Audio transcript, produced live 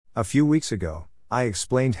A few weeks ago, I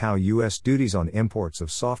explained how U.S. duties on imports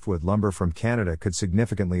of softwood lumber from Canada could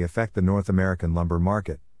significantly affect the North American lumber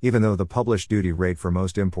market, even though the published duty rate for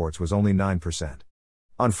most imports was only 9%.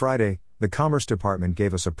 On Friday, the Commerce Department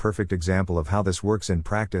gave us a perfect example of how this works in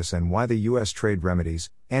practice and why the U.S. trade remedies,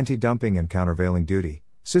 anti-dumping and countervailing duty,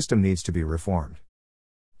 system needs to be reformed.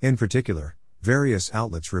 In particular, various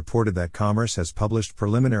outlets reported that Commerce has published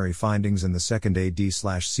preliminary findings in the second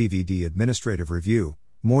AD/CVD administrative review,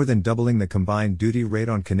 more than doubling the combined duty rate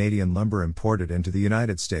on Canadian lumber imported into the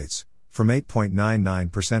United States, from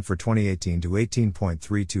 8.99% for 2018 to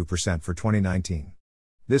 18.32% for 2019.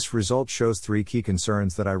 This result shows three key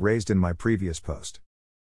concerns that I raised in my previous post.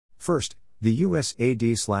 First, the US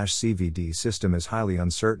AD/CVD system is highly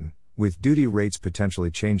uncertain, with duty rates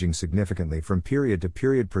potentially changing significantly from period to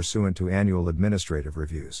period pursuant to annual administrative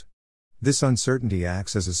reviews. This uncertainty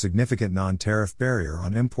acts as a significant non-tariff barrier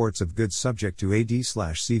on imports of goods subject to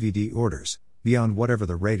AD/CVD orders, beyond whatever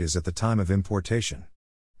the rate is at the time of importation.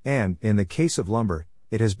 And, in the case of lumber,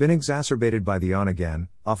 it has been exacerbated by the on-again,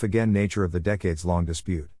 off-again nature of the decades-long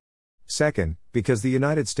dispute. Second, because the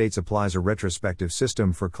United States applies a retrospective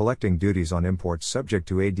system for collecting duties on imports subject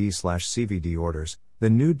to AD/CVD orders,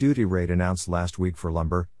 the new duty rate announced last week for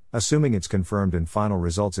lumber, assuming it's confirmed and final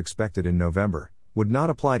results expected in November, would not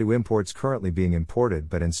apply to imports currently being imported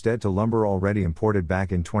but instead to lumber already imported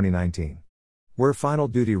back in 2019. Where final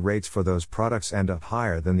duty rates for those products end up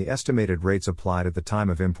higher than the estimated rates applied at the time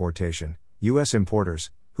of importation, U.S.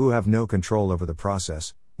 importers, who have no control over the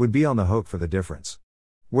process, would be on the hook for the difference.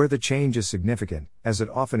 Where the change is significant, as it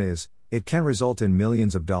often is, it can result in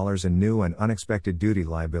millions of dollars in new and unexpected duty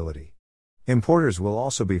liability. Importers will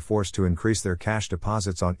also be forced to increase their cash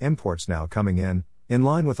deposits on imports now coming in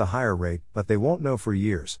line with a higher rate, but they won't know for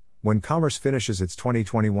years, when Commerce finishes its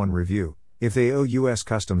 2021 review, if they owe U.S.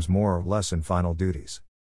 Customs more or less in final duties.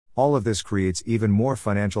 All of this creates even more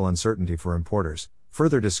financial uncertainty for importers,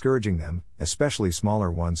 further discouraging them, especially smaller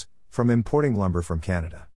ones, from importing lumber from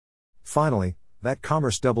Canada. Finally, that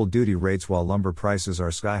Commerce doubled duty rates while lumber prices are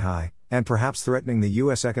sky-high, and perhaps threatening the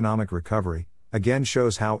U.S. economic recovery, again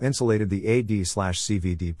shows how insulated the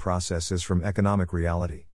AD/CVD process is from economic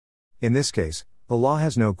reality. In this case, the law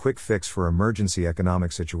has no quick fix for emergency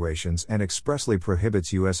economic situations and expressly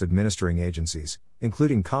prohibits U.S. administering agencies,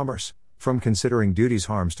 including Commerce, from considering duties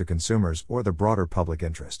harms to consumers or the broader public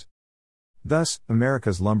interest. Thus,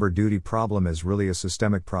 America's lumber duty problem is really a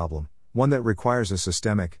systemic problem, one that requires a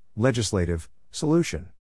systemic, legislative, solution.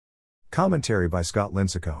 Commentary by Scott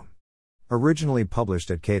Lincecum. Originally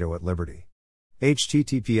published at Cato at Liberty.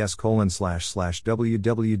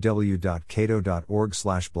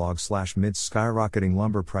 https://www.cato.org/blog/mids Skyrocketing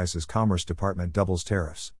lumber prices Commerce Department doubles tariffs.